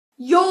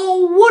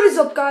Yo, what is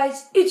up,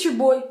 guys? It's your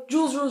boy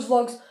Jules Rose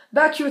Vlogs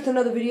back here with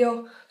another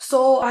video.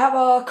 So I have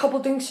a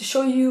couple things to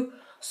show you.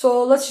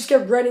 So let's just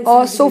get right into the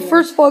video. So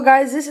first of all,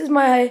 guys, this is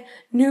my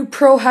new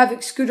Pro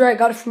Havoc scooter. I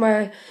got it for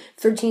my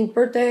 13th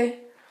birthday.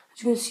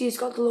 As you can see, it's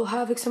got the little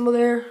Havoc symbol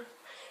there.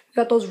 We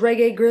got those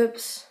reggae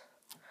grips.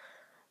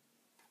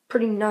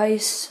 Pretty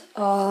nice.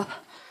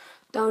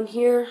 Down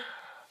here,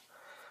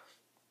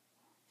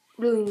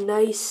 really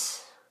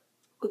nice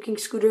looking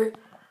scooter.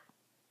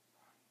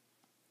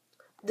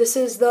 This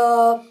is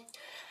the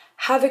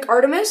Havoc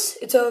Artemis.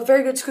 It's a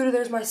very good scooter.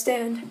 There's my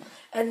stand.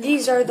 And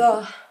these are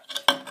the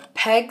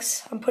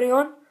pegs I'm putting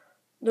on.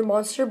 They're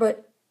monster,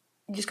 but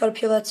you just gotta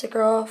peel that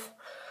sticker off.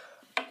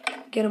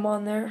 Get them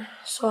on there.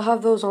 So I'll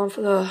have those on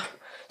for the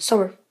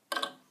summer.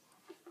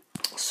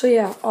 So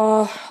yeah,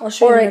 I'll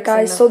show you. Alright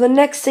guys, so the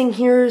next thing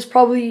here is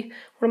probably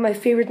one of my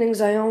favorite things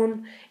I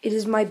own. It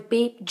is my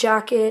bape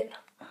jacket.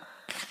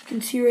 You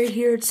can see right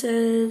here it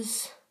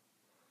says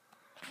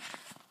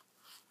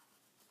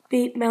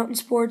Bape Mountain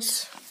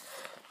Sports,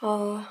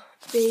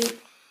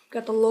 Bape,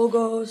 got the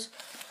logos.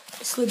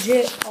 It's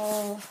legit,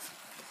 a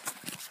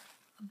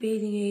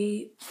bathing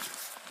aid.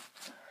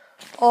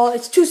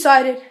 It's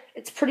two-sided.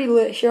 It's pretty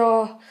lit. Here,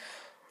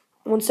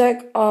 one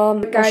sec.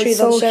 Guys,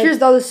 so here's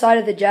the other side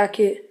of the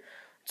jacket.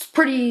 It's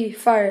pretty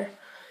fire.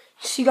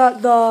 So you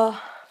got the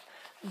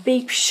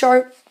Bape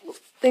shark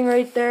thing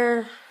right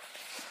there.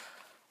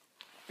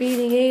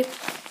 Bathing aid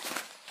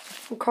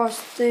across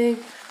the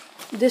thing.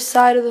 This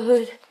side of the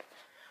hood.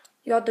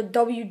 You got the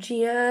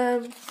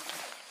WGM,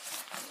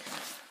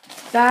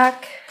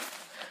 back,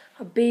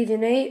 a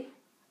bathing aid.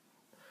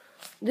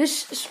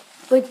 This is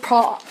like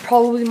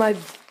probably my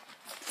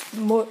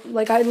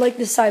I like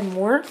this side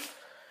more.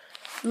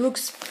 It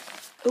looks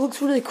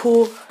really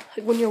cool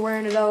like when you're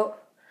wearing it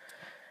out.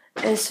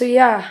 And so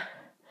yeah,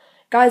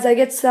 guys, I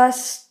guess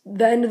that's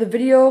the end of the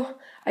video.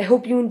 I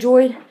hope you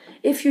enjoyed.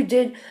 If you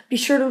did, be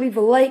sure to leave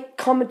a like,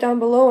 comment down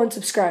below, and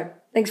subscribe.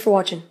 Thanks for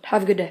watching.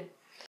 Have a good day.